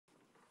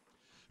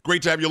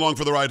Great to have you along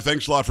for the ride.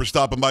 Thanks a lot for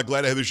stopping by.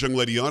 Glad to have this young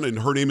lady on, and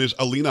her name is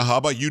Alina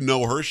Habba. You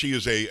know her. She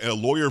is a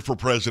lawyer for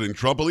President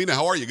Trump. Alina,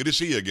 how are you? Good to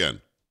see you again.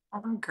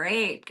 I'm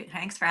great.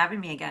 Thanks for having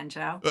me again,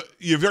 Joe.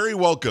 You're very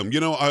welcome.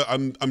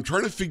 I'm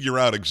trying to figure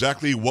out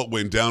exactly what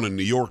went down in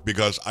New York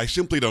because I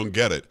simply don't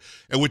get it.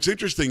 And what's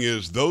interesting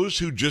is those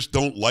who just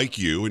don't like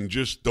you and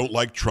just don't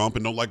like Trump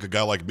and don't like a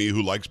guy like me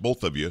who likes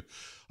both of you,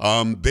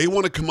 they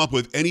want to come up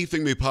with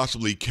anything they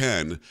possibly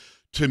can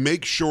to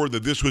make sure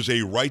that this was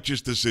a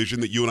righteous decision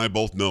that you and I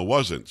both know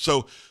wasn't.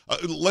 So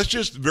let's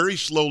just very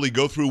slowly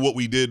go through what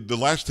we did the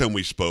last time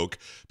we spoke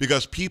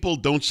because people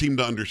don't seem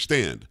to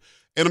understand.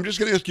 And I'm just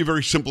going to ask you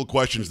very simple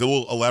questions, then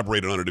we'll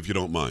elaborate on it if you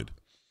don't mind.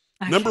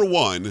 Number Okay.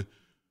 one,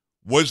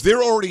 was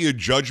there already a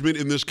judgment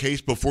in this case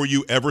before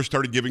you ever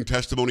started giving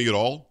testimony at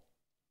all?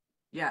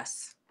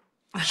 Yes.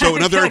 So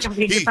in I other feel like words, I'm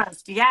being he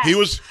depressed. he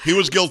Yes.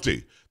 was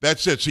guilty.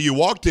 That's it. So you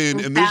walked in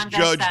We and this found us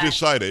judge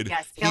decided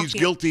yes, he's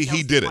guilty, he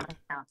guilty did of one it.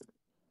 count.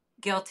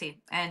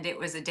 Guilty. And it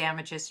was a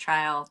damages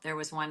trial. There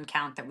was one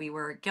count that we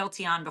were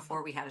guilty on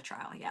before we had a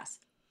trial. Yes.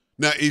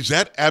 Now, is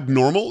that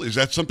abnormal? Is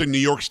that something New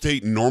York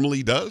State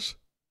normally does?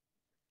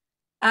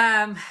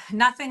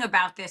 Nothing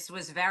about this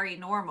was very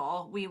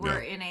normal. We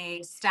were Yeah. in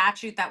a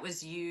statute that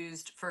was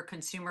used for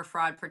consumer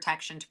fraud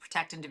protection to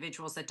protect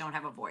individuals that don't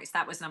have a voice.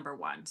 That was number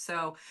one.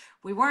 So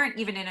we weren't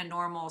even in a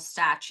normal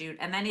statute.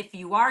 And then if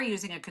you are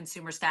using a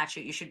consumer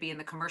statute, you should be in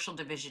the commercial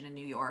division in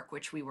New York,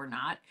 which we were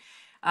not.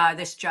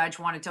 This judge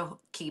wanted to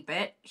keep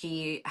it.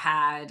 He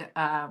had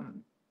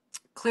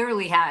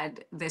clearly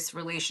had this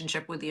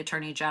relationship with the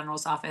attorney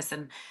general's office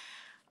and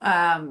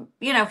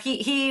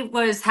he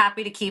was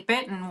happy to keep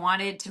it and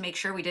wanted to make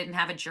sure we didn't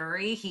have a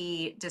jury.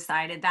 He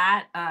decided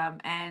that,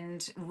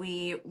 and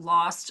we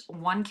lost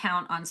one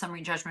count on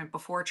summary judgment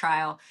before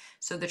trial.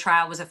 So the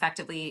trial was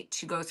effectively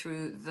to go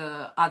through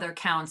the other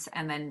counts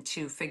and then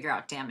to figure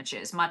out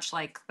damages, much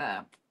like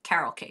the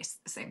Carroll case,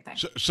 the same thing.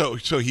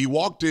 So he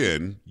walked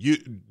in,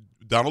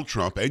 Donald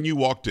Trump, and you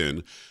walked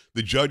in.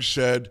 The judge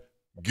said,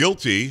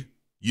 guilty,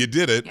 you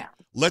did it. Yeah.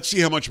 Let's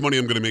see how much money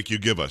I'm going to make you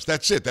give us.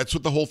 That's it. That's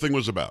what the whole thing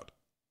was about.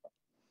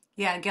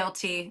 Yeah,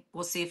 guilty.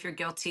 We'll see if you're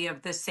guilty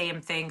of the same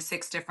thing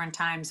six different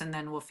times, and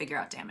then we'll figure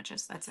out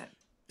damages. That's it.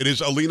 It is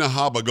Alina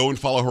Habba. Go and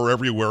follow her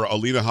everywhere,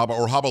 Alina Habba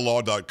or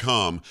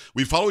habalaw.com.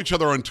 We follow each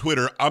other on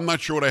Twitter. I'm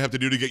not sure what I have to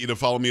do to get you to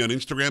follow me on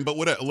Instagram, but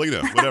whatever,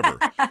 Alina, whatever.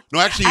 No,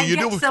 actually, I you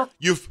get do. so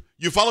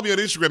You follow me on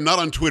Instagram, not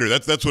on Twitter.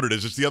 That's what it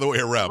is. It's the other way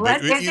around.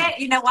 But what is it?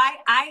 You know why?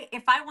 I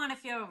if I want to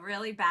feel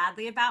really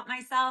badly about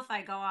myself,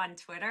 I go on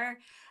Twitter.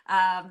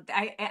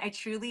 I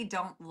truly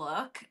don't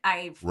look.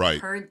 I've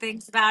right. heard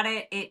things about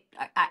it.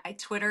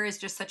 Twitter is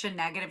just such a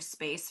negative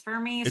space for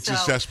me. It's a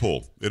So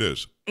cesspool. It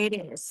is. it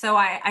is. So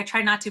I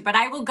try not to, but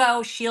I will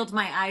go shield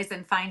my eyes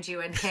and find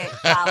you and hit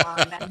follow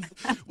and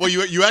then Well,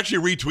 you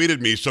actually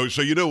retweeted me, so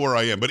you know where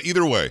I am. But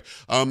either way,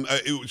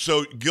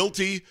 so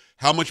guilty.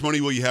 How much money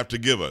will you have to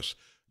give us?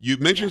 You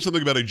mentioned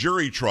something about a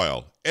jury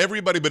trial.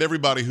 Everybody but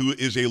everybody who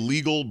is a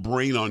legal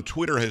brain on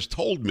Twitter has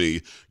told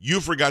me you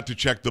forgot to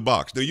check the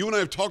box. Now, you and I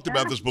have talked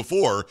about this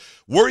before.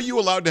 Were you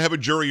allowed to have a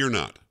jury or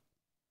not?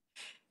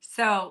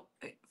 So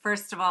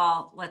first of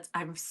all,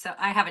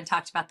 I haven't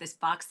talked about this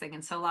box thing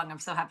in so long. I'm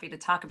so happy to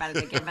talk about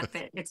it again. But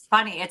it's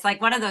funny. It's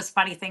like one of those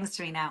funny things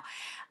to me now.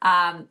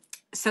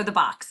 So the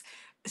box.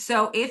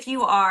 So if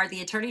you are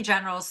the attorney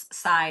general's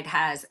side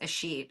has a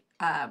sheet.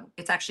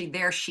 It's actually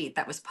their sheet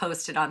that was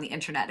posted on the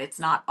internet. It's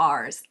not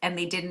ours, and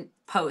they didn't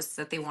post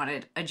that they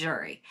wanted a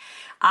jury.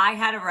 I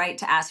had a right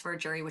to ask for a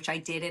jury, which I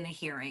did in a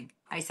hearing.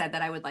 I said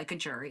that I would like a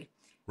jury.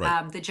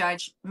 Right. The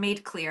judge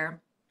made clear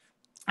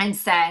and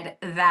said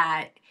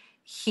that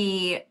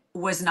he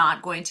was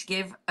not going to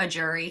give a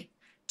jury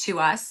to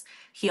us.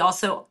 He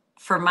also,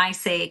 for my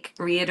sake,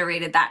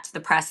 reiterated that to the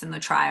press in the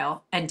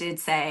trial and did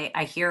say,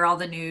 I hear all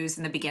the news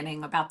in the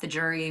beginning about the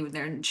jury.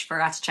 She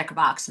forgot to check a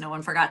box. No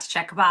one forgot to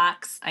check a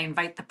box. I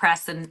invite the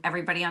press and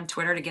everybody on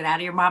Twitter to get out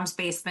of your mom's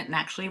basement and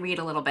actually read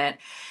a little bit.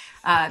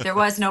 There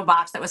was no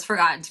box that was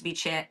forgotten to be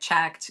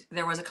checked.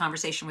 There was a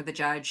conversation with the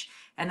judge,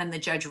 and then the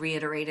judge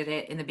reiterated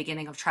it in the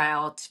beginning of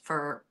trial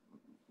for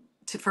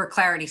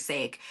clarity's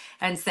sake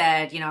and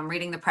said, I'm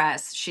reading the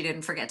press. She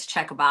didn't forget to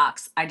check a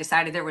box. I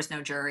decided there was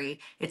no jury.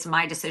 It's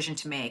my decision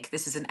to make.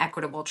 This is an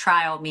equitable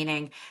trial,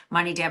 meaning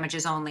money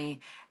damages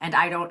only, and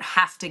I don't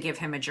have to give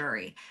him a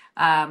jury.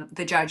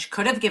 The judge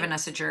could have given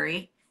us a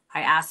jury.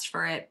 I asked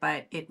for it,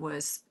 but it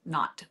was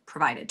not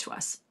provided to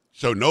us.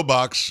 So no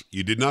box.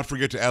 You did not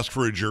forget to ask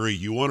for a jury.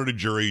 You wanted a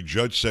jury.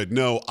 Judge said,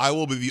 no, I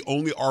will be the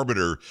only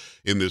arbiter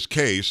in this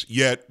case.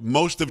 Yet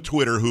most of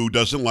Twitter, who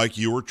doesn't like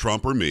you or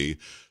Trump or me,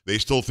 they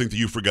still think that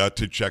you forgot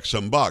to check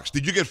some box.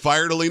 Did you get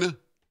fired, Alina?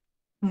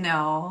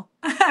 No,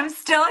 I'm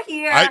still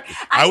here.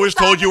 I was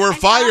told you were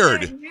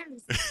fired.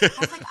 I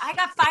was like, I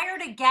got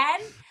fired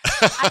again.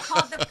 I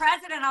called the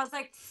president. I was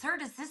like, sir,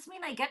 does this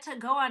mean I get to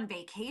go on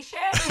vacation?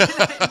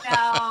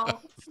 No,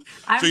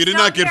 So I'm you did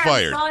still not get here.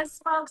 I'm fired. still a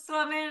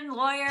spokeswoman,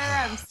 lawyer.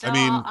 I'm I still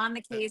mean, on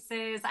the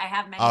cases. I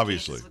have many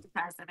obviously. cases with the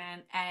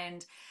president.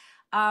 And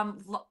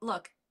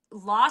look,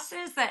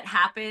 losses that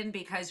happen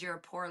because you're a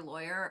poor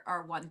lawyer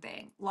are one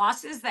thing.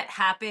 Losses that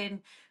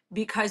happen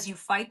because you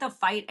fight the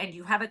fight and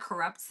you have a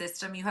corrupt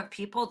system, you have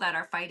people that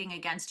are fighting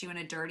against you in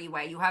a dirty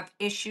way, you have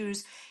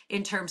issues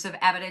in terms of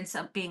evidence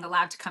of being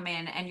allowed to come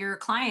in, and your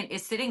client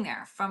is sitting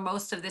there for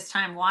most of this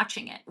time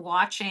watching it,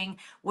 watching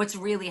what's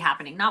really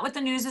happening, not what the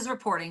news is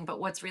reporting,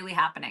 but what's really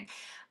happening.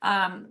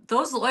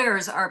 Those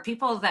lawyers are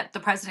people that the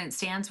president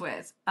stands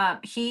with.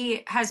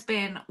 He has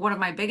been one of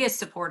my biggest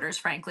supporters,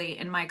 frankly,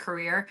 in my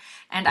career,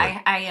 and Right.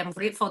 I am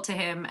grateful to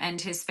him and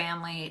his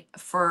family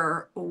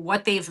for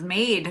what they've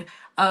made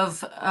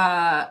of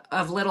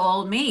little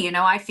old me. You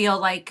know, I feel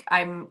like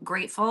I'm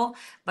grateful,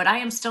 but I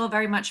am still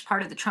very much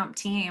part of the Trump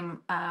team.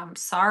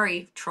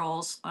 Sorry,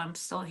 trolls, I'm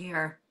still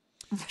here.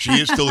 She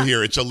is still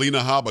here. It's Alina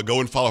Habba.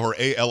 Go and follow her,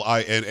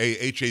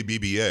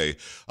 ALINAHABBA.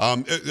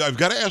 I've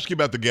got to ask you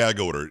about the gag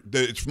order.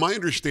 It's my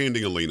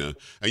understanding, Alina,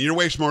 and you're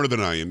way smarter than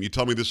I am. You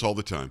tell me this all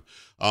the time.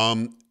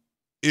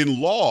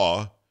 In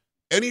law,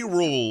 any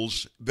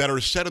rules that are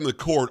set in the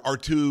court are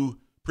to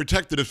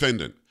protect the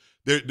defendant.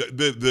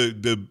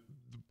 The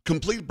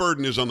complete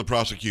burden is on the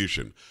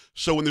prosecution.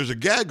 So when there's a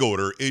gag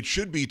order, it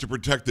should be to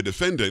protect the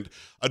defendant,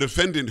 a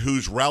defendant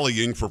who's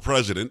rallying for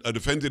president, a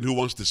defendant who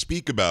wants to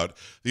speak about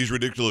these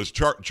ridiculous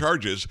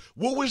charges.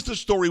 What was the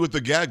story with the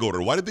gag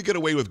order? Why did they get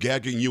away with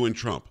gagging you and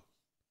Trump?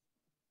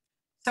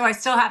 So I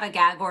still have a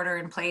gag order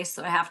in place,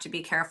 so I have to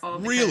be careful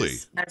Really?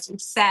 because, as you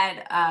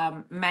said,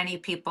 many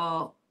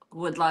people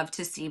would love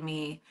to see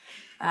me,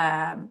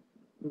 um,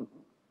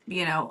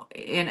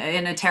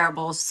 in a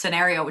terrible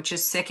scenario, which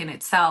is sick in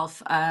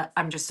itself.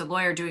 I'm just a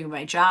lawyer doing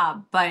my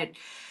job, but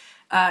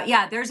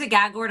yeah, there's a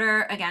gag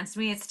order against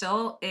me. It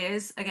still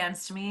is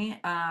against me.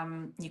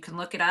 You can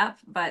look it up,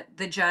 but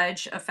the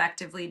judge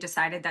effectively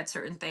decided that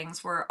certain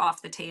things were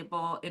off the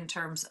table in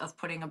terms of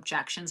putting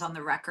objections on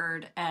the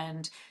record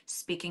and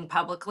speaking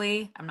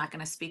publicly. I'm not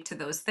going to speak to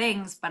those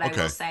things, but I will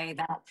Okay. say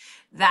that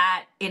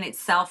that in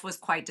itself was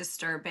quite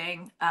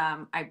disturbing.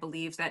 I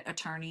believe that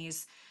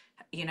attorneys,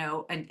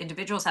 and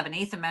individuals have an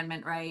Eighth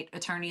Amendment right,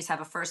 attorneys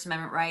have a First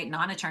Amendment right,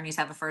 non-attorneys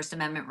have a First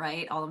Amendment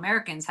right, all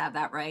Americans have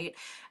that right.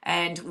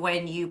 And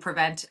when you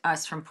prevent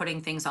us from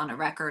putting things on a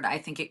record, I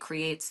think it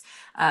creates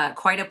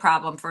quite a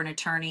problem for an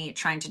attorney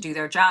trying to do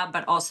their job,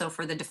 but also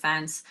for the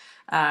defense.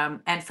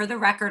 And for the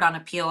record on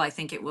appeal, I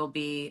think it will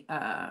be,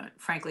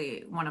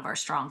 frankly, one of our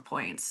strong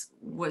points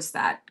was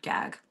that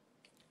gag.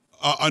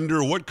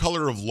 Under what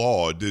color of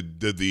law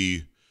did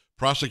the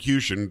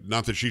prosecution,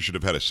 not that she should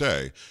have had a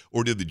say,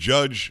 or did the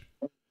judge,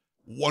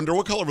 under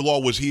what color of law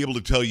was he able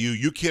to tell you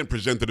you can't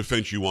present the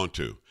defense you want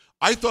to?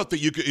 I thought that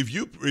you could, if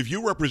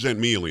you represent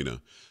me,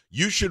 Alina,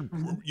 you should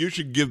Mhm. you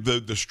should give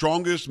the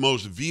strongest,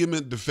 most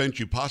vehement defense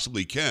you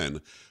possibly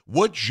can.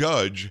 What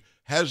judge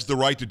has the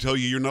right to tell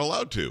you you're not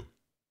allowed to?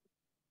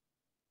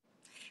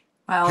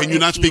 Well, Can you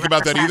if not he speak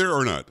about that represents, either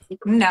or not?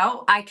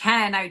 no, I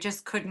can. I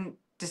just couldn't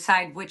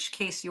decide which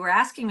case you were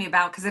asking me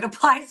about because it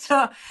applies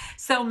to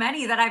so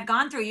many that I've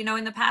gone through.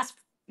 In the past,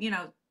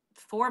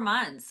 4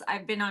 months,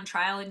 I've been on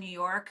trial in New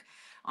York.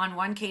 On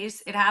one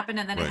case, it happened,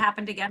 and then it Right.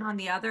 happened again on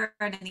the other.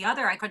 And in the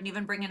other, I couldn't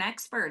even bring an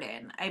expert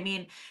in. I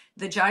mean,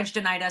 the judge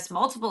denied us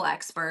multiple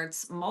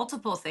experts,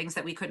 multiple things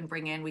that we couldn't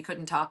bring in. We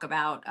couldn't talk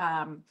about,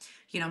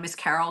 Miss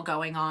Carroll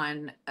going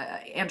on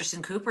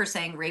Anderson Cooper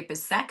saying rape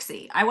is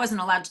sexy. I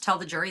wasn't allowed to tell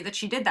the jury that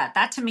she did that.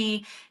 That to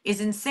me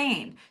is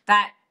insane.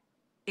 That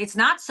it's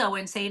not so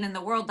insane in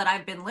the world that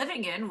I've been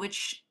living in,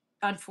 which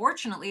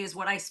unfortunately is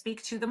what I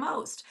speak to the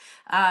most.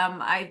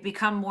 I've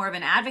become more of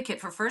an advocate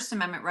for First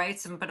Amendment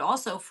rights, but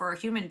also for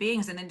human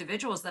beings and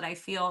individuals that I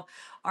feel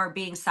are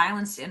being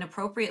silenced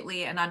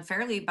inappropriately and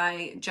unfairly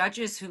by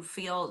judges who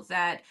feel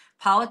that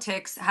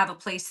politics have a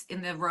place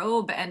in the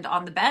robe and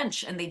on the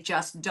bench, and they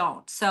just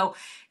don't. So,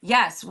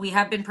 yes, we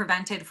have been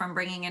prevented from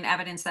bringing in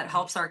evidence that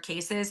helps our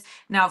cases.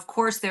 Now, of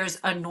course, there's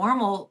a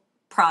normal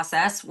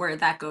process where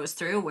that goes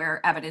through,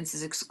 where evidence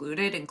is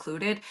excluded,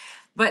 included.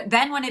 But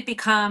then when it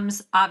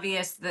becomes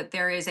obvious that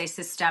there is a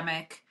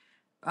systemic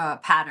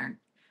pattern,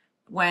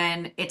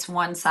 when it's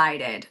one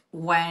sided,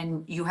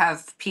 when you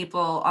have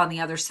people on the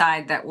other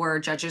side that were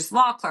judges,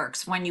 law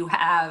clerks, when you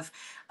have,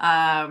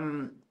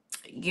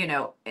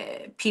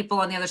 people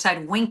on the other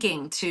side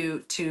winking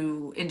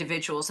to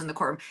individuals in the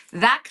courtroom,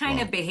 that kind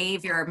of Wow.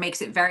 behavior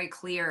makes it very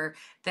clear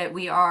that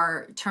we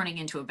are turning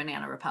into a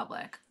banana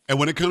republic. And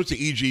when it comes to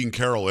E.G. and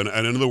Carroll, and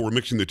I know we're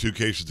mixing the two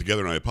cases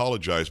together, and I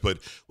apologize, but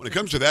when it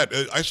comes to that,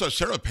 I saw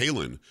Sarah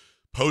Palin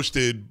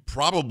posted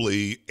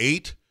probably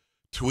 8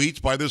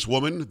 tweets by this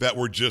woman that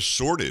were just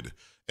sordid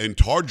and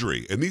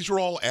tawdry. And these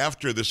were all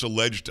after this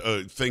alleged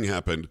thing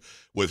happened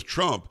with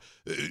Trump.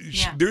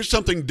 Yeah. There's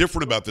something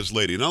different about this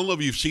lady. And I don't know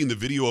if you've seen the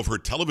video of her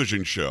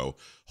television show.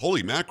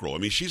 Holy mackerel. I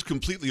mean, she's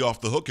completely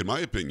off the hook, in my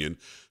opinion.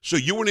 So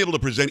you weren't able to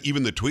present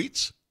even the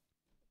tweets?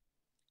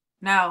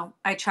 No,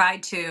 I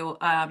tried to.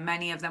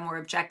 Many of them were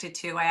objected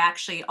to. I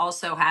actually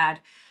also had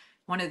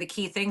one of the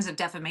key things of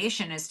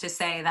defamation is to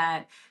say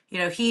that,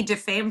 he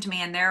defamed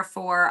me and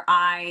therefore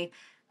I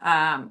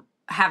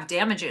have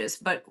damages.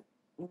 But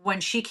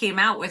when she came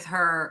out with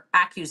her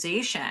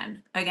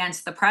accusation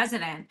against the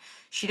president,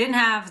 she didn't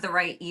have the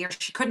right year.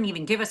 She couldn't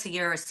even give us a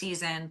year, a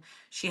season.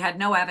 She had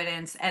no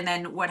evidence. And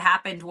then what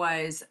happened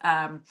was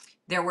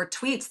there were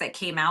tweets that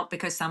came out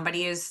because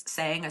somebody is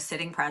saying a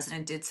sitting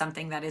president did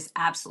something that is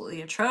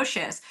absolutely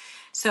atrocious.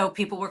 So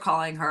people were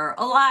calling her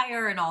a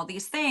liar and all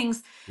these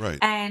things. Right.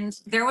 And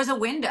there was a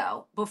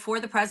window before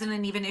the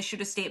president even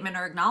issued a statement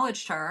or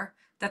acknowledged her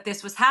that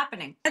this was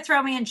happening. They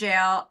throw me in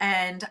jail.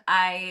 And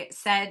I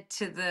said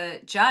to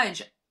the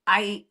judge,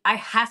 I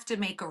have to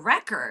make a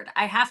record.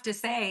 I have to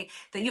say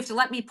that you have to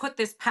let me put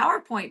this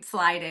PowerPoint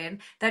slide in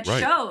that Right.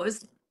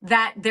 shows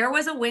that there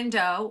was a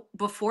window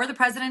before the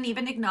president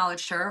even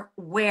acknowledged her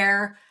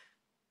where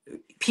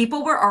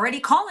people were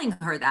already calling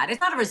her that. It's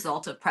not a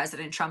result of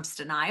President Trump's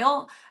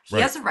denial. He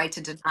Right. has a right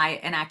to deny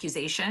an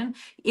accusation.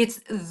 It's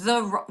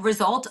the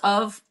result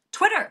of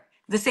Twitter.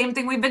 The same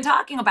thing we've been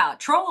talking about,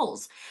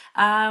 trolls.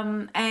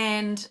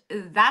 And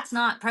that's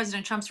not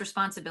President Trump's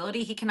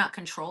responsibility. He cannot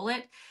control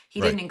it. He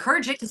Right. didn't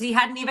encourage it because he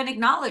hadn't even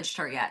acknowledged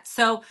her yet.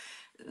 So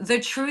the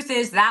truth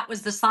is that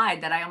was the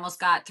side that I almost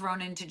got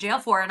thrown into jail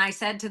for. And I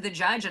said to the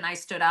judge, and I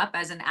stood up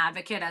as an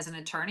advocate, as an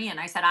attorney, and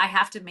I said, I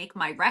have to make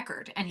my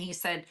record. And he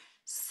said,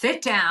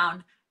 sit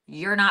down.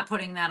 You're not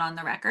putting that on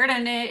the record.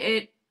 And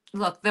it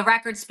look, the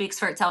record speaks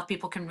for itself.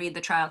 People can read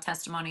the trial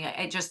testimony.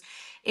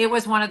 It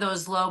was one of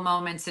those low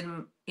moments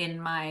in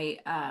my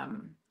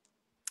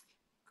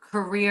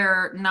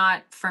career,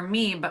 not for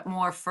me, but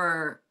more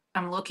for,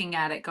 I'm looking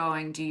at it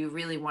going, do you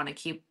really want to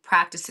keep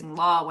practicing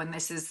law when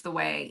this is the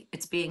way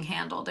it's being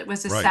handled? It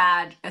was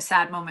Right. a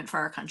sad moment for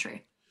our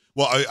country.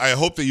 Well, I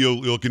hope that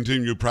you'll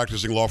continue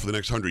practicing law for the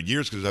next 100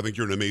 years because I think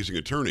you're an amazing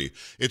attorney.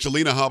 It's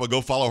Alina Habba.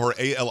 Go follow her,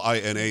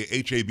 ALINA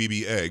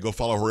HABBA. Go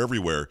follow her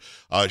everywhere.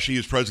 She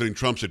is President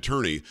Trump's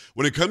attorney.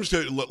 When it comes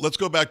to, let's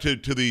go back to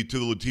the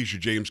Letitia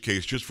James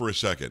case just for a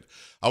second.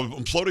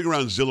 I'm floating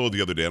around Zillow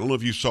the other day. I don't know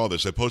if you saw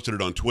this. I posted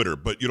it on Twitter,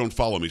 but you don't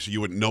follow me, so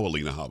you wouldn't know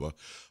Alina Habba.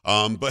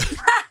 But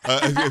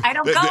I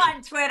don't go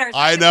on Twitter. So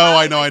I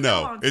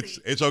know. won't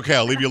see. It's okay.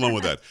 I'll leave you alone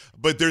with that.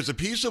 But there's a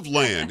piece of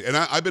land, and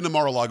I've been to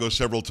Mar-a-Lago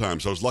several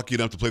times. I was lucky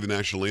enough to play the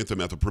national anthem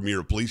at the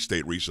premiere of Police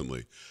State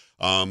recently.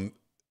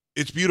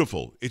 It's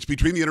beautiful. It's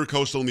between the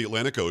Intercoastal and the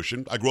Atlantic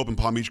Ocean. I grew up in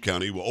Palm Beach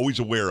County. We're always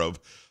aware of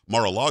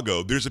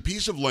Mar-a-Lago. There's a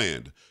piece of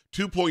land,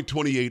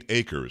 2.28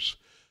 acres,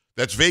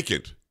 that's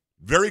vacant,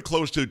 very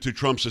close to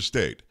Trump's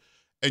estate.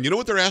 And you know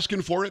what they're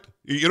asking for it?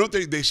 You know what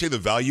they say the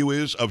value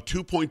is of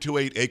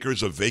 2.28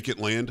 acres of vacant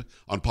land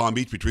on Palm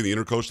Beach between the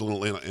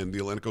Intercoastal and the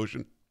Atlantic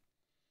Ocean?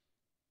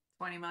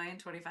 20 million,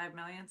 25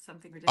 million,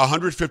 something ridiculous.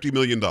 $150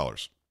 million.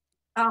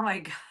 Oh my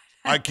God.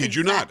 I kid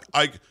you not.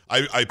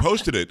 I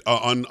posted it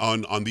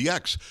on the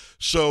X.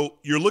 So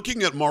you're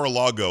looking at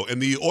Mar-a-Lago,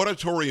 and the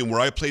auditorium where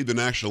I played the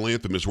national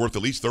anthem is worth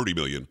at least $30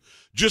 million.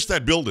 Just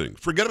that building.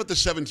 Forget about the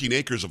 17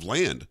 acres of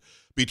land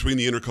between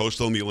the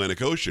Intercoastal and the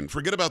Atlantic Ocean.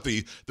 Forget about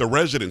the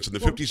residents and the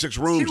 56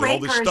 rooms and all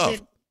this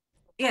stuff.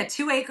 Yeah,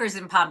 2 acres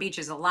in Palm Beach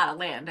is a lot of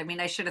land. I mean,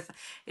 I should have,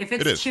 if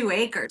It it's is. 2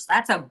 acres,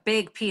 that's a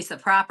big piece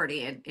of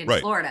property in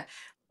Right. Florida.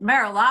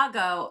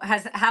 Mar-a-Lago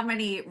has how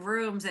many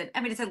rooms? And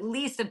I mean, it's at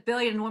least a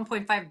billion,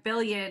 1.5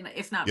 billion,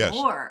 if not Yes.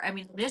 more. I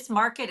mean, this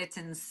market, it's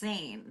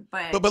insane.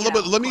 But, But let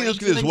me according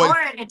ask you to this: the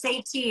Gordon, it's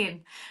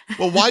 18.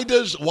 well, why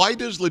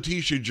does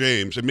Letitia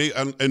James and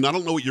I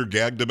don't know what you're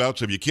gagged about,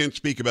 so if you can't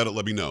speak about it,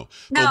 let me know.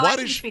 No, But why I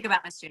does can speak about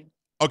my student.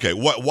 okay?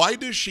 Why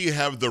does she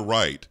have the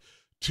right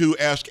to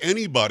ask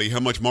anybody how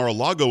much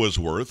Mar-a-Lago is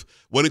worth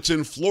when it's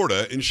in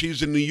Florida and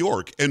she's in New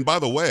York? And by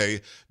the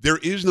way, there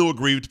is no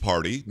aggrieved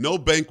party. No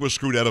bank was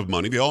screwed out of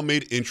money. They all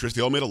made interest.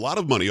 They all made a lot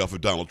of money off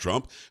of Donald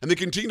Trump, and they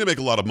continue to make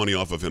a lot of money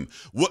off of him.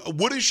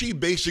 What is she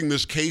basing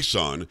this case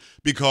on?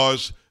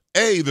 Because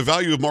A, the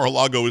value of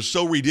Mar-a-Lago is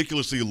so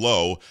ridiculously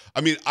low.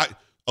 I mean,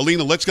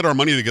 Alina, let's get our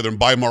money together and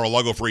buy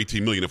Mar-a-Lago for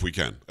 $18 million if we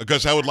can,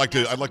 because I'd like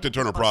to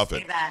turn a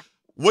profit.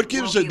 What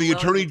gives the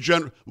attorney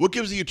general? What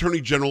gives the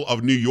attorney general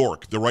of New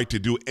York the right to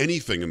do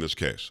anything in this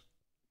case?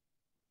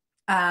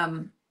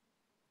 I'm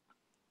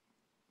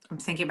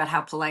thinking about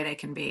how polite I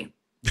can be.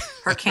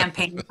 Her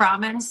campaign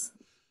promise.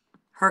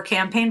 Her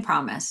campaign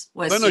promise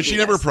was No, to she do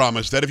never this.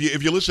 promised that.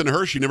 If you listen to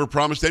her, she never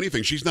promised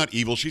anything. She's not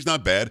evil. She's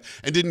not bad,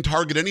 and didn't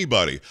target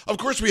anybody. Of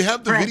course, we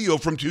have the Right. video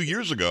from 2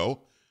 years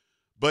ago,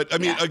 but I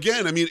mean, Yeah.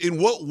 again,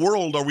 in what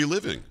world are we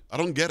living? I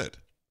don't get it.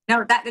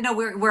 No,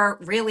 we're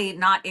really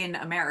not in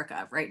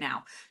America right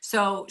now.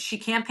 So she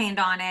campaigned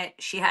on it.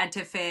 She had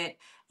to fit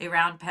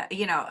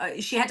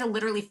a she had to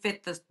literally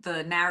fit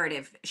the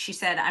narrative. She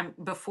said, I'm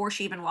before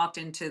she even walked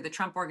into the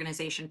Trump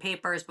Organization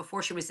papers,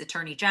 before she was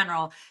Attorney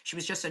General, she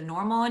was just a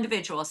normal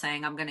individual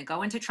saying, I'm going to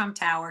go into Trump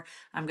Tower,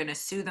 I'm going to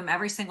sue them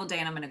every single day,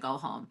 and I'm going to go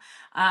home.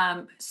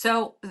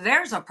 So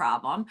there's a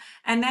problem.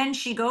 And then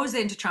she goes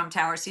into Trump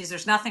Tower, sees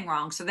there's nothing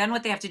wrong. So then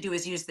what they have to do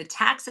is use the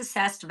tax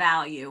assessed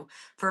value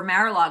for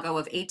Mar-a-Lago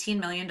of $18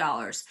 million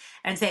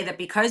and say that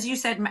because you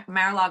said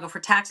Mar-a-Lago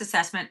for tax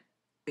assessment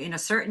in a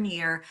certain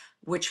year,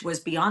 which was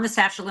beyond the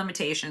statute of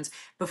limitations,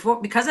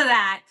 because of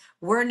that,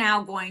 we're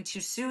now going to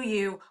sue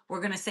you.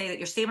 We're going to say that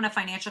your statement of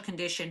financial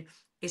condition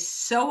is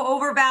so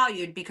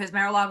overvalued because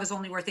Mar-a-Lago is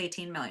only worth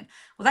 18 million.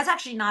 Well, that's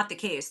actually not the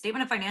case.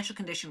 Statement of financial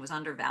condition was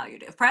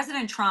undervalued. If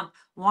President Trump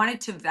wanted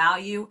to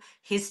value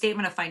his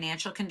statement of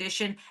financial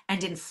condition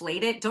and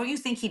inflate it, don't you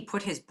think he'd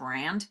put his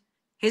brand,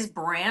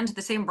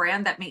 the same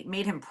brand that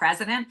made him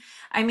president?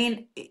 I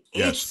mean, it's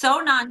Yes.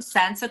 so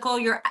nonsensical.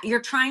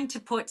 You're trying to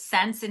put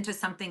sense into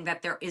something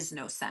that there is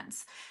no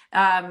sense.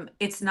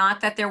 It's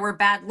not that there were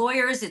bad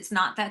lawyers. It's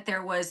not that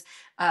there was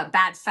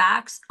bad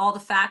facts. All the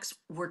facts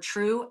were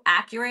true,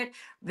 accurate.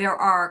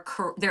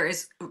 There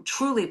is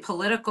truly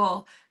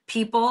political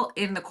people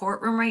in the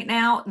courtroom right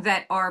now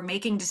that are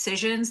making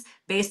decisions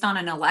based on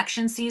an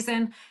election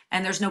season,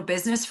 and there's no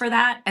business for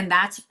that. And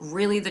that's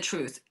really the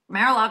truth.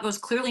 Mar-a-Lago is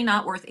clearly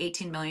not worth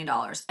 $18 million.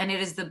 And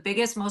it is the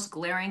biggest, most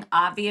glaring,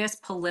 obvious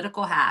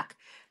political hack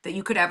that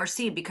you could ever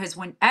see, because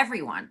when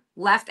everyone,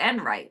 left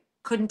and right,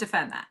 couldn't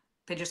defend that,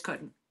 they just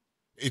couldn't.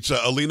 It's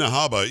Alina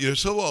Habba.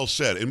 So well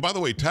said. And by the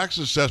way, tax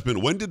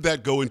assessment, when did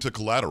that go into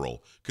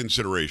collateral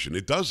consideration?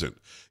 It doesn't.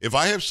 If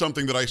I have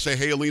something that I say,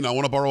 hey, Alina, I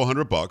want to borrow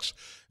 $100,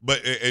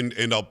 but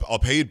and I'll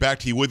pay it back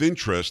to you with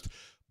interest,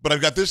 but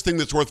I've got this thing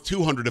that's worth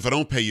 200. If I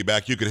don't pay you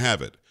back, you can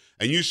have it.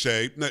 And you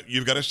say, no,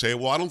 you've got to say,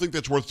 well, I don't think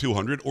that's worth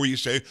 200. Or you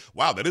say,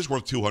 wow, that is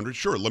worth 200.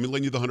 Sure, let me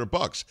lend you the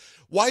 $100.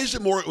 Why is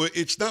it more?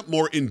 It's not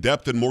more in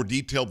depth and more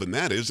detailed than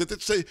that, is it?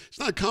 It's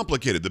not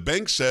complicated. The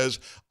bank says,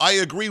 I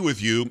agree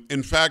with you.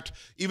 In fact,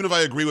 even if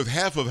I agree with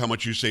half of how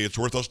much you say it's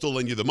worth, I'll still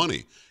lend you the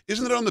money.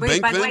 Isn't it on the Wait,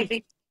 bank by the then?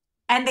 way,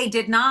 and they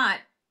did not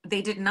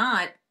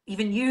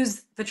even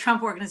use the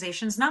Trump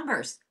organization's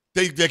numbers.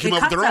 They They came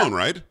up with cut their own, them.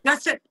 right?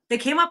 That's it. They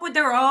came up with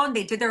their own.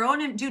 They did their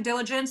own due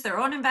diligence, their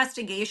own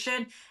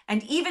investigation,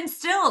 and even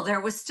still,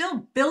 there was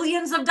still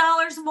billions of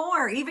dollars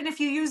more. Even if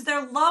you use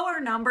their lower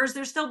numbers,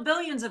 there's still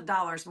billions of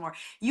dollars more.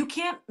 You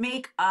can't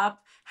make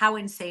up how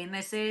insane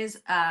this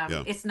is.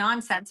 Yeah, It's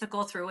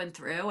nonsensical through and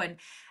through. And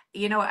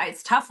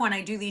it's tough when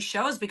I do these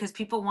shows because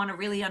people want to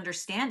really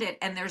understand it,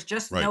 and there's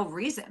just right. no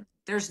reason.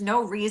 There's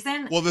no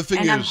reason, Well, the thing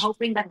and I'm is,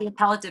 hoping that the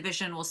appellate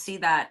division will see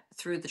that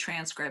through the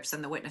transcripts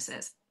and the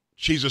witnesses.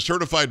 she's a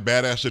certified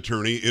badass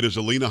attorney. It is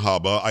Alina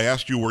Habba. I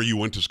asked you where you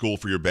went to school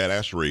for your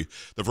badassery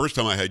the first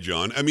time I had you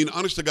on. I mean,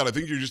 honest to God, I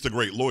think you're just a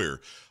great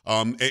lawyer.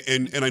 And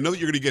I know that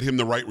you're going to get him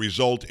the right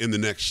result in the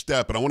next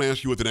step. And I want to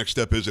ask you what the next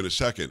step is in a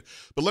second.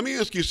 But let me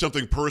ask you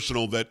something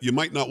personal that you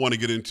might not want to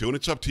get into, and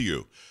it's up to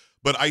you.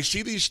 But I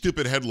see these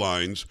stupid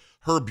headlines.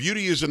 Her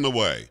beauty is in the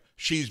way.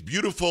 She's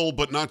beautiful,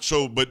 but not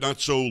so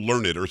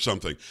learned or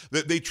something.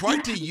 They try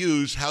to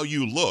use how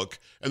you look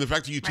and the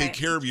fact that you take Right.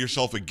 care of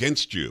yourself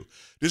against you.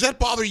 Does that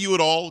bother you at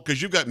all?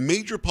 Because you've got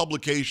major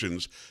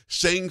publications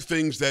saying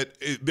things that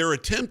their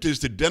attempt is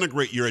to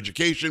denigrate your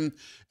education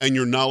and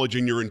your knowledge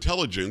and your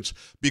intelligence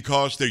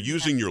because they're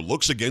using your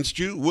looks against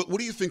you. What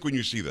do you think when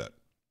you see that?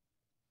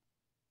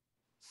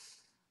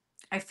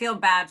 I feel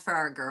bad for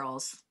our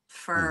girls,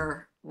 Mm,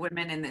 for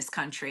women in this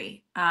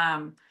country.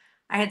 I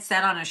had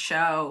said on a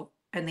show,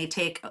 and they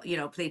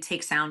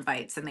take sound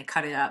bites and they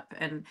cut it up.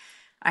 And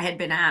I had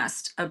been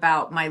asked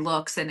about my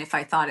looks and if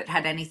I thought it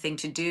had anything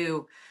to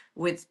do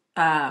with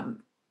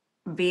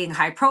being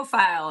high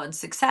profile and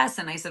success.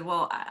 And I said,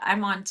 well,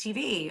 I'm on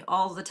TV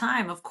all the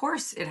time. Of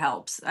course it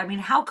helps. I mean,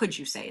 how could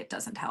you say it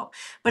doesn't help?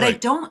 But I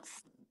right. don't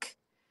think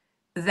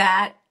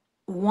that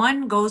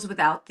one goes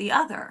without the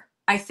other.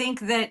 I think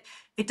that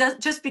it does,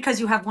 just because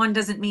you have one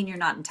doesn't mean you're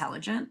not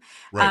intelligent.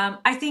 Right.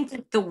 I think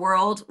that the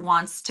world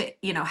wants to,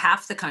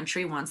 half the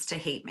country wants to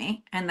hate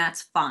me, and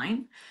that's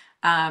fine.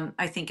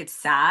 I think it's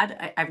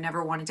sad. I've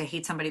never wanted to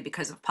hate somebody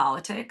because of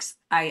politics.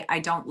 I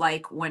don't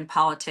like when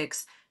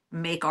politics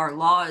make our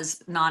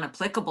laws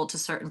non-applicable to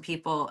certain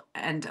people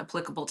and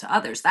applicable to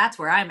others. That's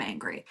where I'm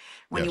angry.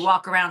 When you Yes.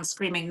 walk around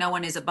screaming no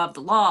one is above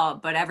the law,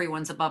 but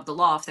everyone's above the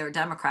law if they're a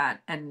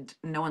Democrat, and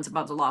no one's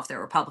above the law if they're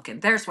a Republican,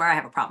 there's where I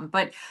have a problem.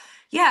 But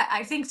yeah,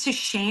 I think to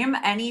shame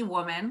any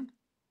woman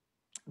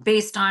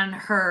based on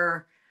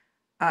her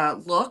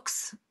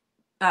looks,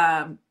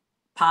 um,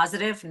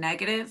 positive,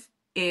 negative,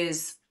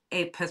 is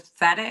a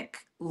pathetic,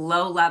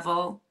 low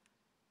level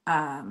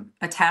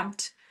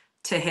attempt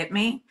to hit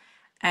me.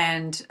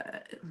 And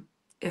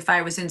if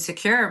I was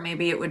insecure,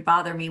 maybe it would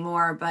bother me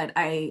more. But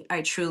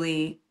I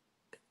truly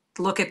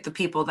look at the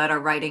people that are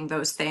writing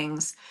those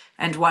things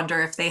and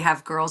wonder if they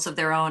have girls of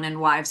their own and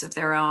wives of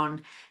their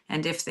own.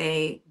 And if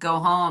they go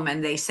home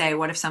and they say,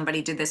 what if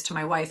somebody did this to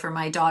my wife or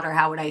my daughter?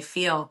 How would I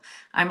feel?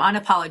 I'm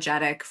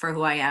unapologetic for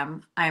who I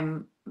am.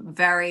 I'm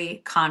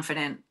very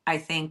confident. I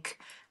think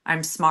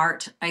I'm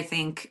smart. I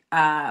think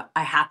I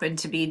happen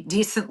to be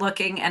decent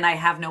looking, and I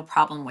have no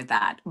problem with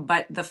that.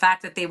 But the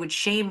fact that they would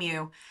shame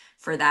you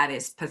for that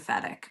is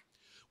pathetic.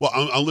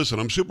 Well, listen,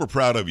 I'm super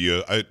proud of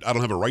you. I don't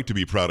have a right to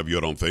be proud of you,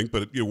 I don't think,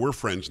 but we're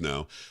friends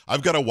now.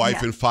 I've got a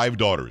wife Yeah. and 5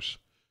 daughters.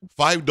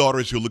 Five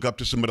daughters who look up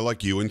to somebody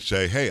like you and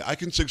say, hey, I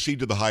can succeed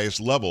to the highest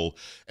level.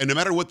 And no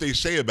matter what they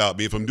say about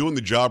me, if I'm doing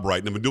the job right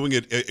and if I'm doing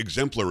it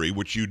exemplary,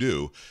 which you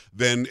do,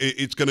 then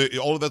it's going to,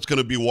 all of that's going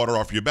to be water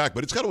off your back.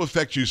 But it's got to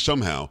affect you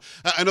somehow.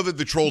 I know that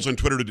the trolls on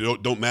Twitter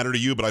don't matter to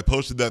you, but I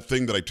posted that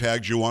thing that I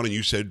tagged you on and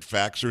you said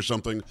facts or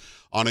something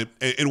on it.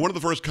 And one of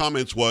the first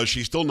comments was,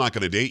 she's still not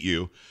going to date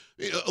you.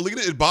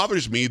 Alina, it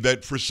bothers me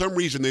that for some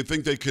reason they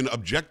think they can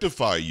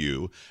objectify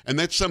you and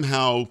that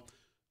somehow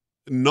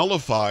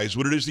nullifies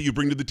what it is that you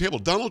bring to the table.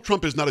 Donald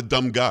Trump is not a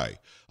dumb guy.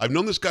 I've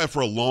known this guy for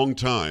a long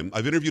time.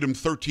 I've interviewed him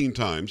 13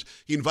 times.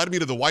 He invited me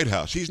to the White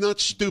House. He's not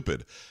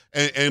stupid.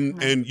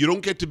 And you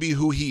don't get to be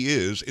who he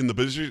is in the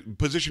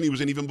position he was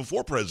in even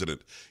before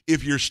president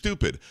if you're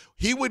stupid.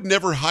 He would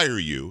never hire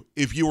you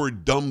if you were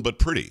dumb but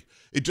pretty.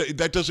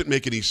 That doesn't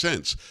make any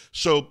sense.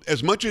 So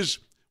as much as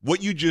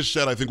what you just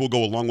said, I think will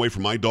go a long way for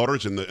my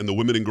daughters and the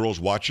women and girls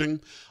watching.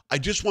 I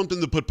just want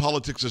them to put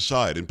politics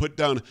aside and put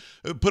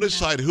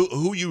aside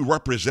who you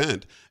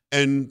represent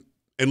and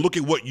look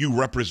at what you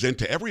represent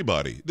to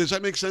everybody. Does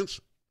that make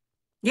sense?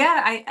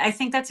 Yeah, I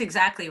think that's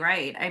exactly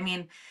right. I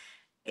mean,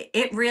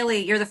 it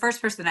really, you're the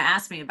first person to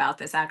ask me about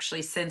this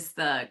actually since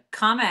the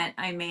comment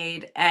I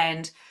made.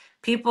 And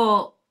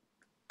people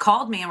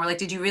called me and were like,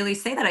 did you really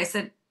say that? I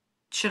said,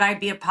 should I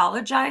be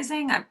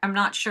apologizing? I'm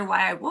not sure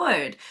why I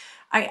would.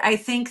 I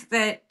think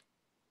that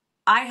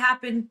I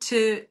happen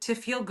to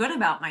feel good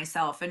about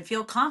myself and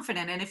feel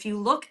confident. And if you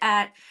look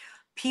at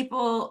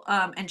people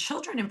and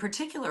children in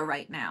particular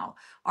right now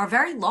are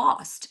very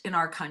lost in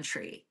our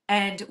country,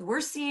 and we're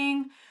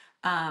seeing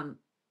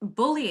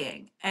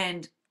bullying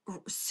and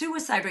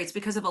suicide rates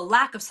because of a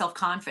lack of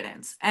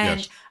self-confidence. And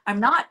Yes. I'm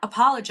not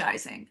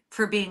apologizing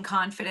for being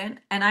confident,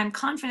 and I'm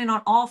confident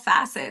on all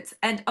facets.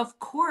 And of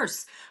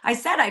course, I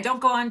said I don't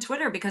go on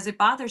Twitter because it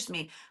bothers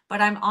me, but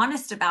I'm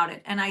honest about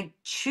it. And I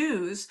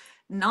choose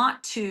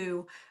not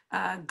to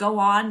go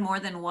on more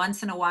than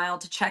once in a while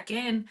to check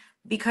in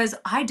because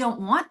I don't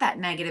want that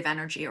negative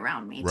energy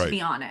around me, to Right.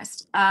 be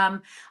honest.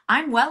 I'm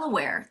well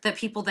aware that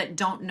people that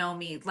don't know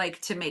me like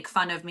to make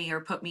fun of me or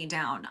put me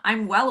down.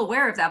 I'm well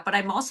aware of that, but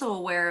I'm also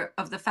aware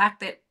of the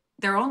fact that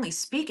they're only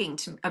speaking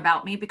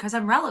about me because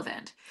I'm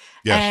relevant.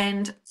 Yes.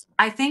 And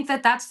I think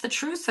that that's the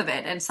truth of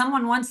it. And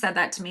someone once said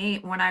that to me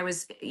when I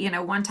was,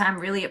 one time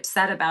really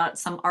upset about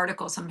some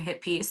article, some hit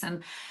piece.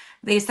 And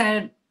they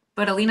said,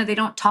 but Alina, they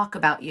don't talk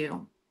about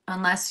you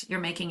unless you're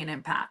making an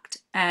impact.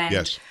 And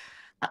Yes.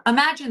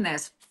 imagine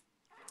this,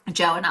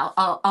 Joe, and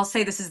I'll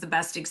say this is the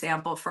best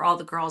example for all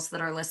the girls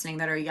that are listening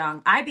that are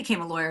young. I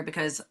became a lawyer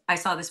because I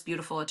saw this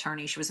beautiful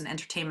attorney. She was an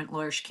entertainment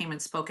lawyer. She came and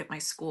spoke at my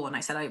school, and I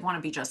said, I want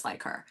to be just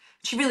like her.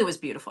 She really was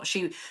beautiful.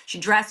 She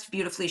dressed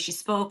beautifully. She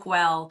spoke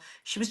well.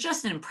 She was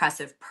just an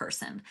impressive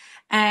person.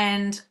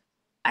 And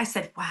I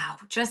said, wow,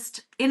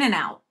 just in and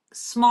out,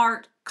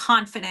 smart,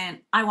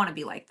 confident. I want to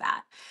be like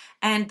that.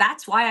 And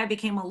that's why I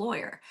became a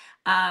lawyer.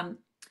 Um,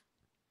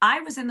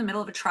 I was in the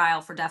middle of a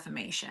trial for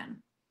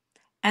defamation.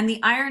 And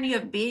the irony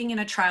of being in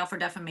a trial for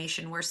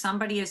defamation where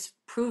somebody is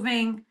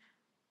proving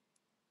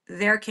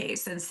their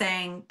case and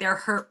saying they're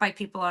hurt by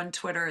people on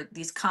Twitter,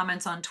 these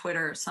comments on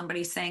Twitter,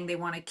 somebody saying they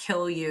want to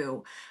kill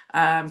you,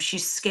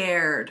 she's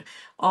scared,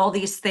 all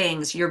these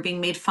things, you're being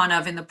made fun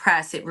of in the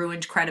press, it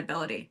ruined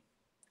credibility.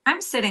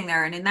 I'm sitting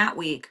there, and in that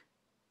week,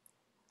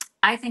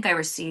 I think I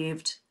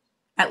received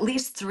at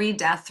least 3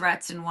 death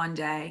threats in one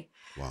day.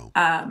 Wow.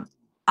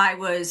 I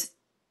was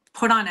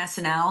put on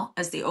SNL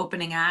as the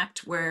opening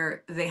act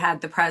where they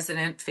had the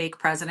president, fake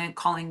president,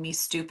 calling me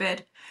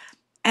stupid.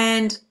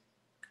 And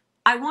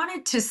I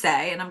wanted to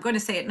say, and I'm going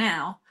to say it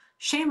now,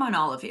 shame on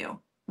all of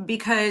you,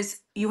 because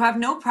you have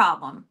no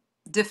problem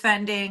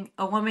defending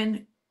a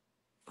woman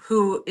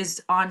who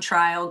is on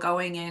trial,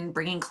 going in,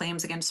 bringing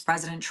claims against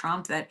President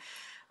Trump that,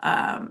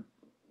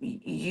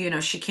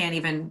 she can't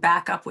even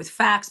back up with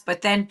facts.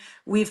 But then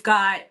we've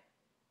got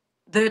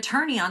the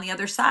attorney on the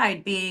other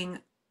side being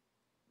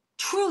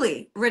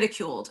truly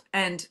ridiculed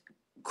and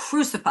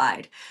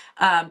crucified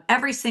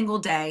every single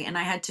day. And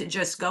I had to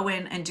just go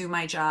in and do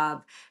my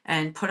job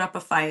and put up a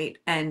fight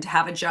and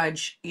have a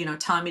judge,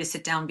 telling me to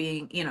sit down,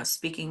 being,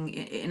 speaking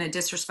in a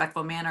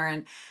disrespectful manner.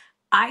 And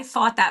I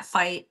fought that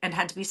fight and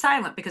had to be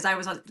silent because I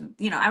was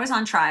I was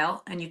on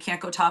trial, and you can't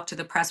go talk to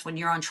the press when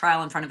you're on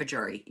trial in front of a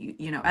jury,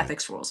 Right.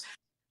 ethics rules.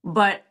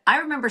 But I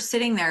remember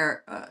sitting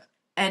there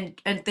and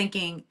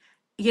thinking,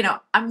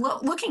 I'm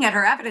looking at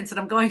her evidence, and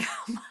I'm going,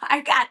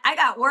 I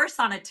got worse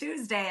on a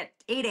Tuesday at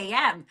 8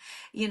 a.m.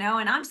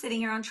 And I'm sitting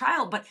here on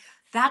trial. But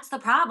that's the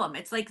problem.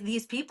 It's like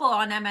these people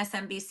on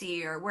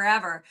MSNBC or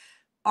wherever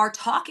are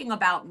talking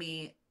about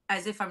me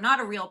as if I'm not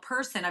a real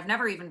person. I've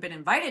never even been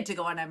invited to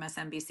go on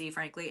MSNBC,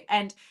 frankly.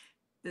 And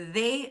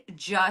they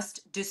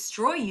just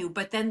destroy you,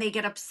 but then they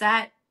get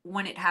upset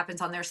when it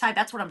happens on their side.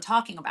 That's what I'm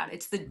talking about.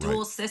 It's the Right.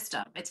 dual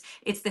system.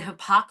 It's the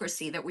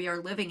hypocrisy that we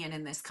are living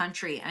in this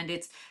country, and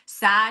it's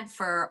sad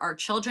for our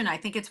children. I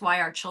think it's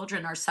why our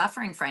children are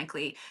suffering,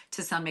 frankly,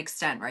 to some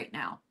extent right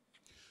now.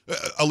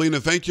 Alina,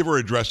 thank you for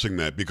addressing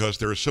that because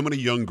there are so many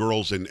young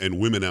girls and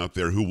women out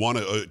there who want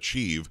to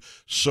achieve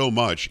so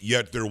much,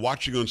 yet they're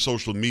watching on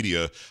social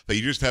media that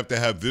you just have to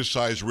have this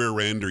size rear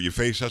end or your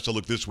face has to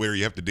look this way or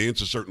you have to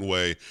dance a certain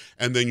way,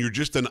 and then you're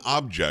just an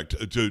object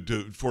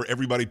for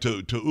everybody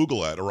to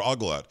oogle at or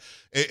ogle at.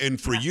 And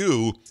for Yeah.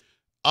 you,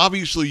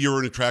 obviously you're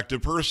an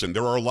attractive person.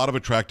 There are a lot of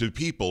attractive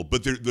people,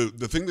 but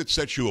the thing that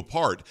sets you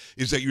apart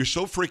is that you're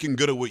so freaking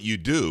good at what you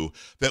do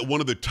that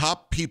one of the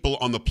top people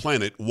on the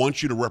planet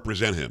wants you to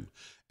represent him.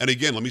 And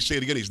again, let me say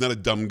it again, he's not a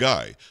dumb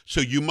guy. So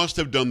you must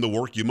have done the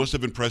work. You must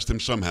have impressed him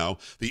somehow.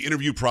 The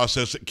interview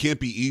process can't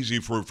be easy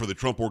for the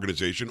Trump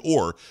organization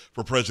or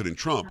for President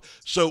Trump.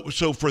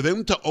 So for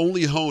them to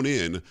only hone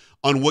in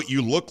on what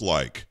you look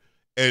like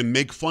and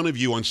make fun of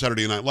you on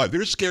Saturday Night Live,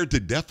 they're scared to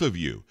death of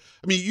you.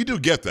 I mean, you do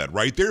get that,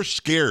 right? They're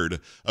scared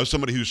of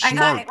somebody who's I got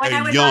smart it. When I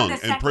and was on young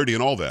the and pretty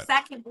and all that.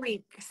 second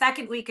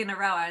week in a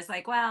row, I was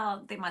like,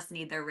 well, they must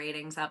need their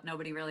ratings up.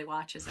 Nobody really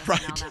watches SNL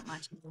Right. that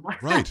much anymore.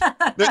 Right.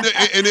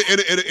 And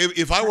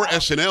if I were So,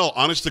 SNL,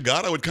 honest to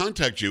God, I would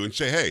contact you and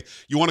say, hey,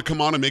 you want to come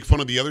on and make fun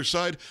of the other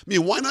side? I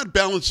mean, why not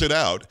balance it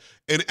out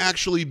and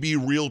actually be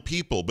real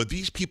people? But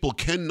these people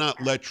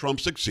cannot let Trump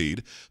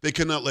succeed. They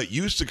cannot let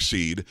you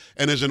succeed.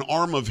 And as an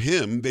arm of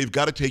him, they've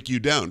got to take you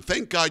down.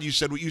 Thank God you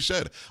said what you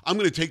said. I'm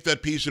going to take that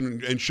piece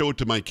and show it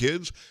to my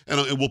kids,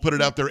 and we'll put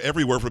it out there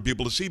everywhere for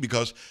people to see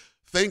because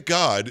thank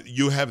God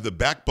you have the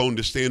backbone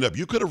to stand up.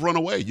 You could have run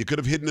away. You could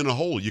have hidden in a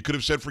hole. You could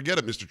have said, forget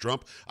it, Mr.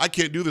 Trump. I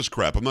can't do this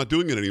crap. I'm not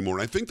doing it anymore.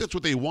 And I think that's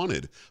what they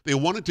wanted. They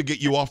wanted to get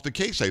you off the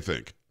case, I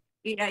think.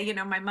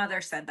 yeah, my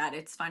mother said that.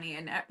 It's funny.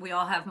 And we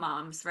all have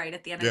moms, right?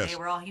 At the end of the day, Yes.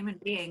 we're all human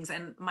beings.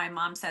 And my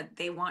mom said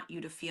they want you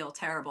to feel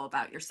terrible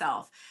about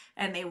yourself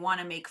and they want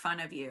to make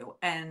fun of you.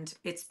 And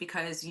it's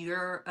because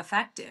you're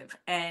effective.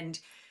 And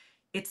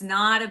it's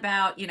not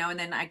about, and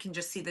then I can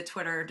just see the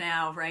Twitter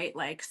now, right?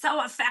 Like,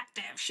 so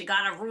effective. She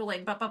got a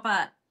ruling,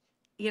 but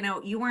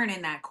you weren't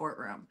in that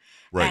courtroom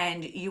Right.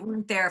 and you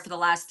weren't there for the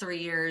last 3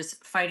 years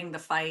fighting the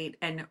fight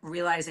and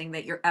realizing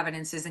that your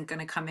evidence isn't going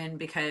to come in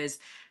because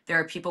there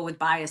are people with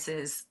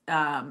biases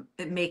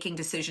making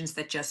decisions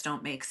that just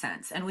don't make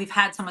sense. And we've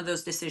had some of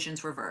those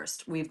decisions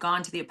reversed. We've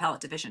gone to the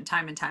appellate division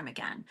time and time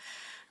again.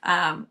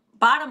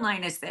 Bottom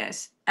line is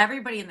this: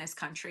 everybody in this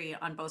country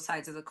on both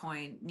sides of the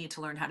coin need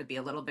to learn how to be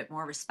a little bit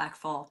more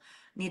respectful,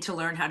 need to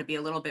learn how to be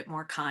a little bit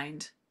more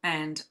kind,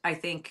 and I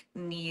think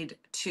need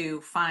to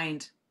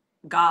find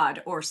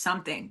God or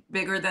something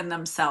bigger than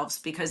themselves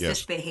because this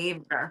Yes.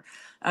 behavior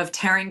of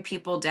tearing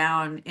people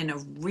down in a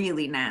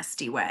really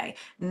nasty way,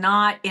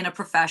 not in a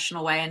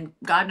professional way. And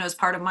God knows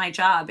part of my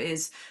job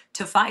is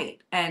to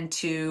fight and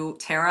to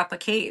tear up a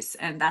case,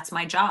 and that's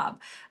my job.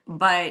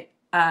 But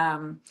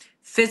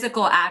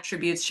physical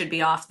attributes should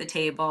be off the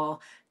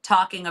table.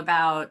 Talking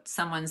about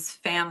someone's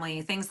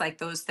family, things like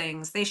those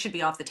things, they should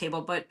be off the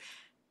table. But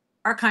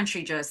our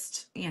country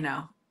just, and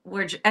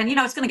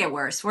it's going to get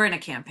worse. We're in a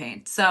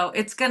campaign, so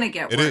it's going to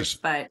get It worse. is.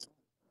 But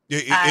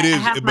It I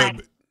is. have my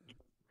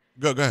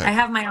But go I ahead.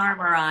 have my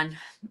armor on.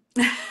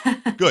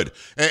 Good,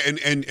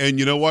 and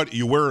you know what?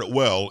 You wear it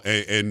well,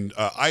 and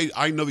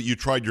I know that you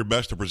tried your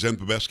best to present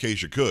the best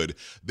case you could.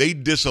 They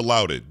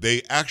disallowed it.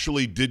 They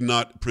actually did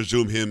not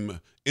presume him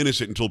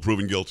innocent until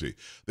proven guilty.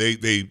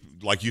 They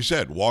like you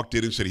said walked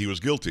in and said he was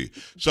guilty.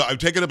 So I've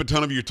taken up a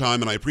ton of your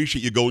time, and I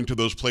appreciate you going to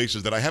those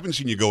places that I haven't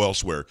seen you go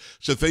elsewhere.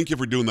 So thank you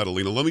for doing that,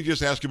 Alina. Let me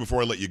just ask you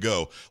before I let you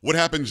go: what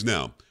happens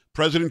now?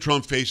 President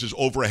Trump faces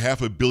over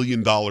 $500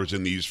 million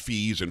in these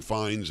fees and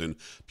fines and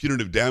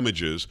punitive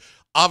damages.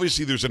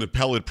 Obviously, there's an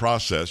appellate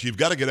process. You've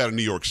got to get out of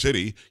New York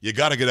City. You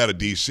got to get out of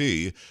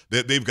D.C.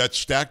 They've got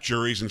stacked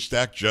juries and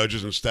stacked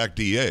judges and stacked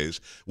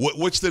DAs.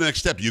 What's the next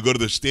step? You go to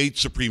the state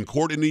Supreme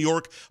Court in New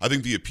York. I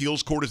think the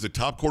appeals court is the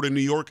top court in New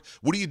York.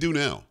 What do you do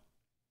now?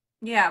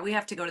 Yeah, we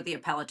have to go to the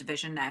appellate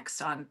division next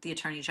on the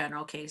attorney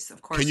general case.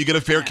 Of Can you course, get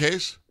a we're fair gonna.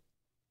 case?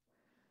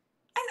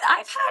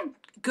 I've had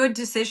good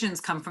decisions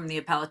come from the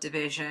appellate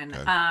division.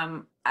 Okay.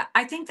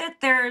 I think that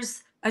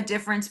there's a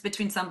difference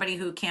between somebody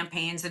who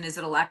campaigns and is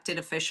an elected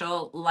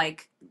official,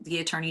 like the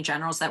attorney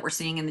generals that we're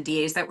seeing and the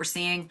DAs that we're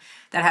seeing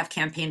that have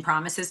campaign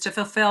promises to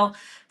fulfill,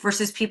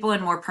 versus people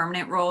in more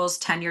permanent roles,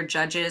 tenured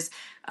judges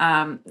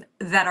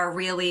that are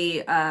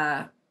really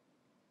I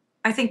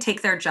think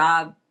take their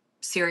job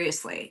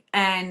seriously,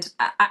 and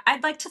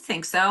I'd like to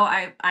think so.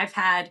 I've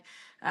had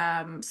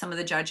some of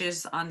the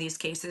judges on these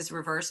cases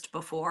reversed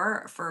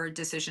before for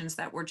decisions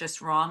that were just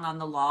wrong on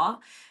the law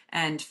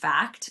and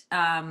fact.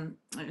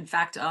 In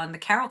fact, on the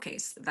Carroll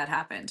case that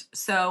happened.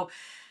 So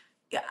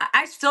yeah,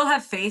 I still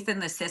have faith in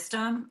the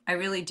system. I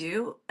really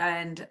do,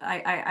 and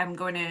I'm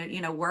going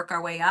to work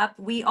our way up.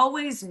 We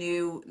always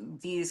knew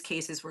these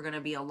cases were going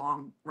to be a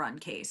long run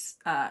case.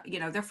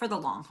 They're for the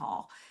long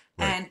haul,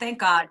 Right. and thank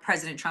God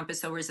President Trump is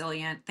so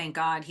resilient. Thank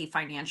God he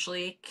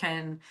financially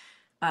can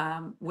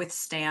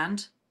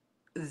withstand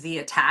the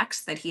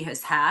attacks that he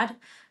has had.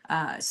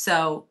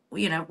 So,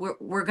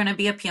 we're going to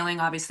be appealing,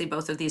 obviously,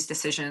 both of these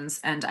decisions,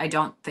 and I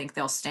don't think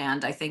they'll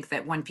stand. I think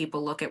that when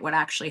people look at what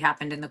actually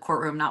happened in the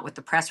courtroom, not what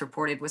the press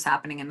reported was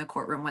happening in the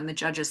courtroom, when the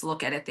judges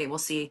look at it, they will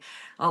see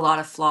a lot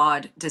of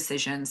flawed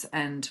decisions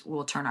and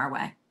will turn our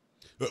way.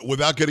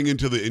 Without getting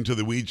into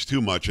the weeds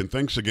too much, and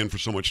thanks again for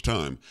so much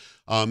time.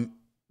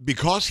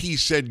 Because he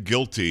said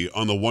guilty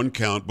on the one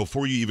count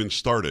before you even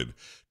started,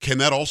 can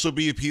that also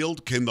be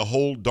appealed? Can the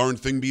whole darn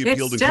thing be It's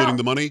appealed, including still,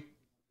 the money?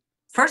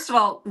 first of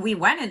all, we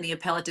went in the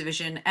appellate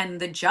division, and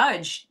the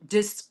judge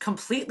just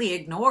completely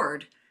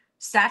ignored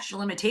statute of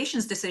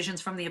limitations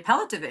decisions from the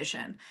appellate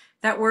division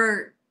that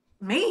were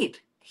made.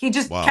 He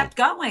just Wow. kept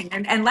going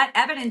and let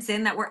evidence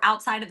in that were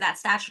outside of that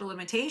statute of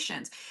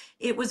limitations.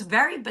 It was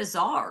very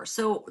bizarre.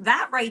 So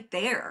that right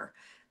there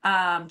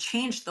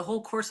changed the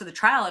whole course of the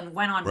trial and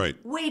went on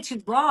Right. way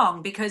too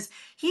long because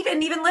he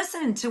didn't even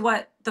listen to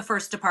what the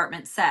first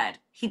department said.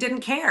 He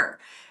didn't care.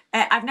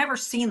 I've never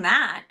seen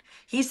that.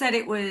 He said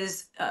it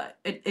was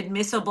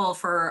admissible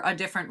for a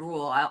different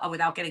rule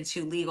without getting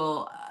too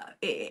legal.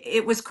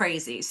 It was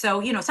crazy.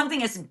 So,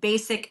 something as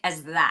basic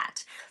as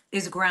that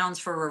is grounds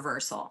for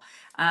reversal.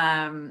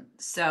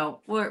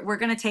 So we're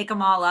going to take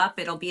them all up.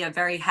 It'll be a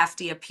very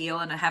hefty appeal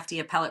and a hefty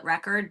appellate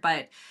record,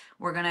 but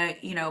we're going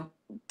to,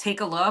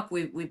 take a look.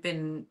 We've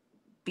been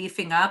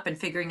beefing up and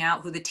figuring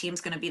out who the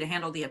team's going to be to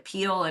handle the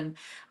appeal. And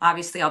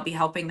obviously I'll be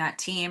helping that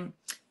team.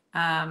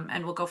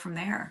 And we'll go from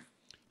there.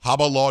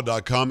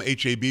 Habbalaw.com,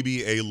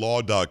 Habba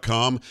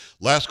law.com.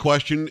 Last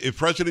question. If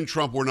President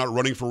Trump were not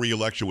running for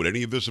re-election, would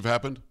any of this have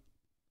happened?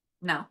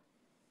 No.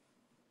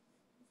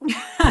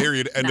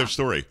 Period. End No. of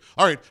story.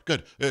 All right,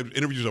 good.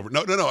 Interview's over.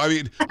 No. I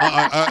mean,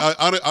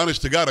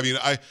 honest to God, I mean,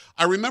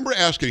 I remember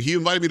asking. He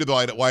invited me to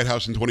the White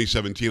House in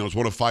 2017. I was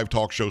one of 5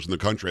 talk shows in the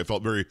country. I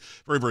felt very,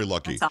 very, very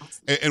lucky. That's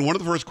awesome. And one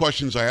of the first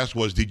questions I asked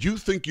was, "Did you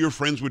think your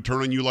friends would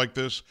turn on you like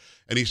this?"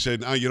 And he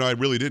said, "No, I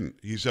really didn't."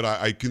 He said,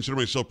 I consider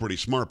myself pretty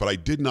smart, but I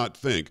did not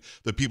think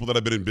the people that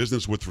I've been in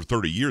business with for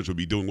 30 years would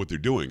be doing what they're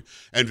doing."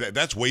 And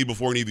that's way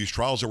before any of these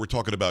trials that we're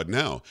talking about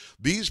now.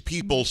 These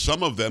people,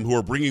 some of them who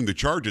are bringing the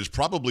charges,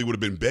 probably would have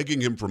been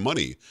begging him for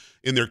money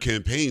in their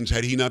campaigns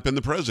had he not been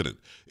the president.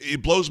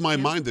 It blows my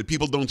mind that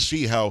people don't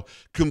see how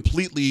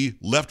completely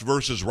left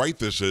versus right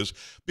this is.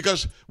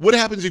 Because what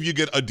happens if you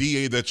get a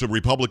DA that's a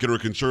Republican or a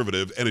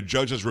conservative and a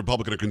judge that's a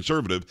Republican or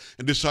conservative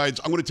and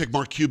decides, I'm going to take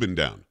Mark Cuban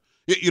down?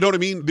 You know what I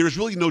mean? There's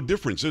really no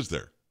difference, is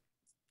there?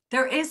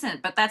 There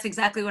isn't, but that's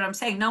exactly what I'm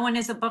saying. No one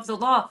is above the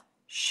law.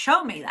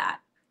 Show me that.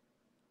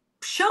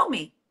 Show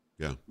me.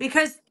 Yeah.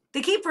 Because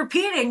they keep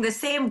repeating the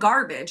same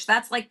garbage.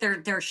 That's like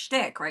their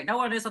shtick, right? No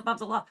one is above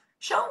the law.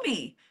 Show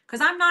me.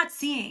 Because I'm not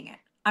seeing it.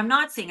 I'm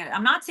not seeing it.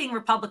 I'm not seeing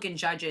Republican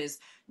judges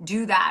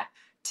do that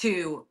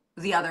to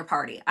the other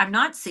party. I'm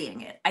not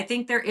seeing it. I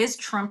think there is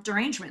Trump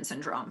derangement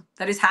syndrome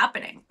that is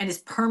happening and is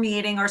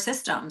permeating our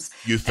systems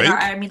You and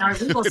think? our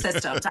legal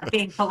systems. I'm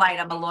being polite.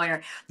 I'm a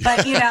lawyer,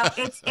 but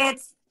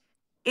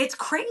it's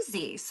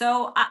crazy.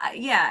 So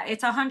yeah,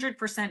 it's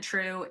 100%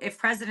 true. If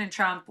President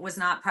Trump was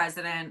not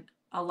president,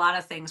 a lot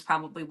of things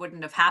probably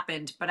wouldn't have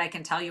happened. But I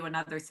can tell you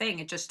another thing.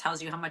 It just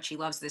tells you how much he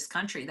loves this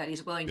country, that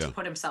he's willing to Yeah.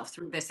 put himself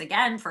through this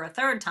again for a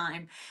third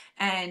time.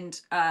 And,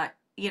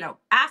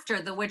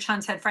 after the witch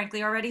hunts had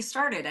frankly already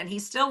started, and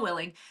he's still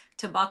willing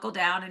to buckle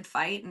down and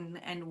fight.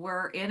 And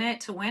we're in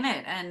it to win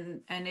it.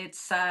 And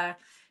it's,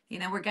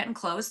 we're getting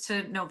close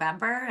to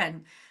November,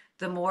 and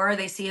the more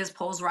they see his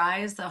polls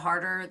rise, the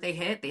harder they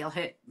hit. They'll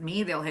hit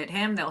me, they'll hit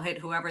him, they'll hit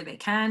whoever they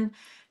can.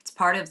 It's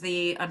part of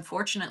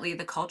unfortunately,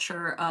 the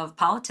culture of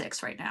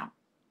politics right now.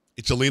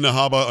 It's Alina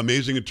Habba,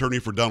 amazing attorney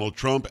for Donald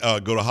Trump.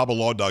 Go to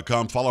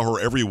habbalaw.com. Follow her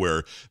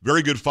everywhere.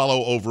 Very good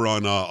follow over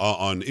on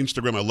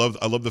Instagram.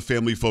 I love the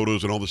family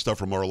photos and all the stuff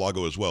from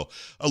Mar-a-Lago as well.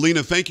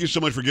 Alina, thank you so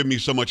much for giving me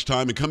so much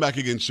time, and come back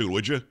again soon,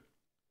 would you?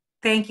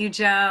 Thank you,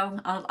 Joe.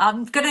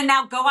 I'm going to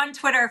now go on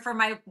Twitter for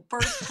my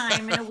first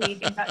time in a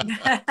week. Well,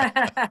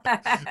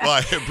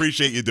 I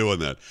appreciate you doing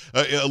that.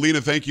 Alina,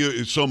 thank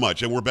you so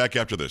much. And we're back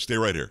after this. Stay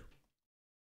right here.